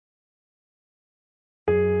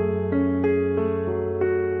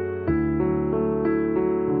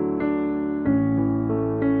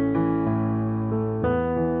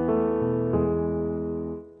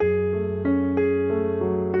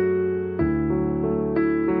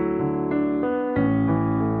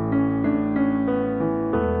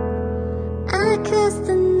curse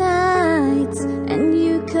the nights and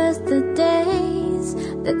you curse the days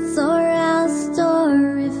that saw our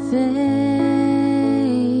story fade.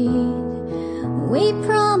 We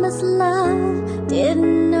promised love,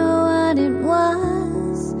 didn't know what it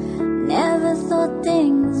was, never thought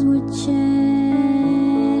things would change.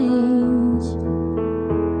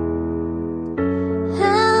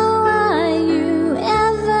 How are you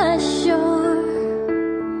ever sure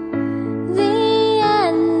the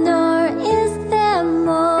end, or is there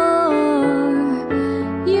more?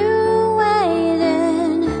 You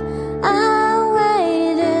waited, I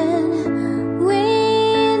waited, we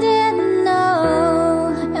didn't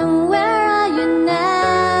know. And where are you now?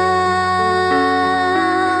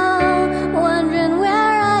 Wondering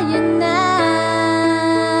where are you now?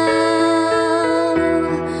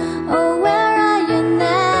 Oh, where are you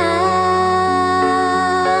now?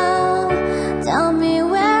 Tell me,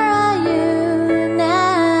 where are you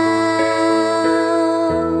now?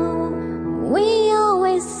 We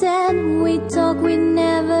always said we'd talk, we'd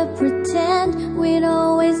never pretend. We'd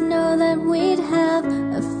always know that we'd have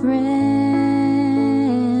a friend.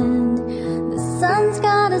 The sun's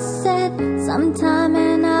gotta set sometime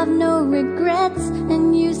and I've no regrets, and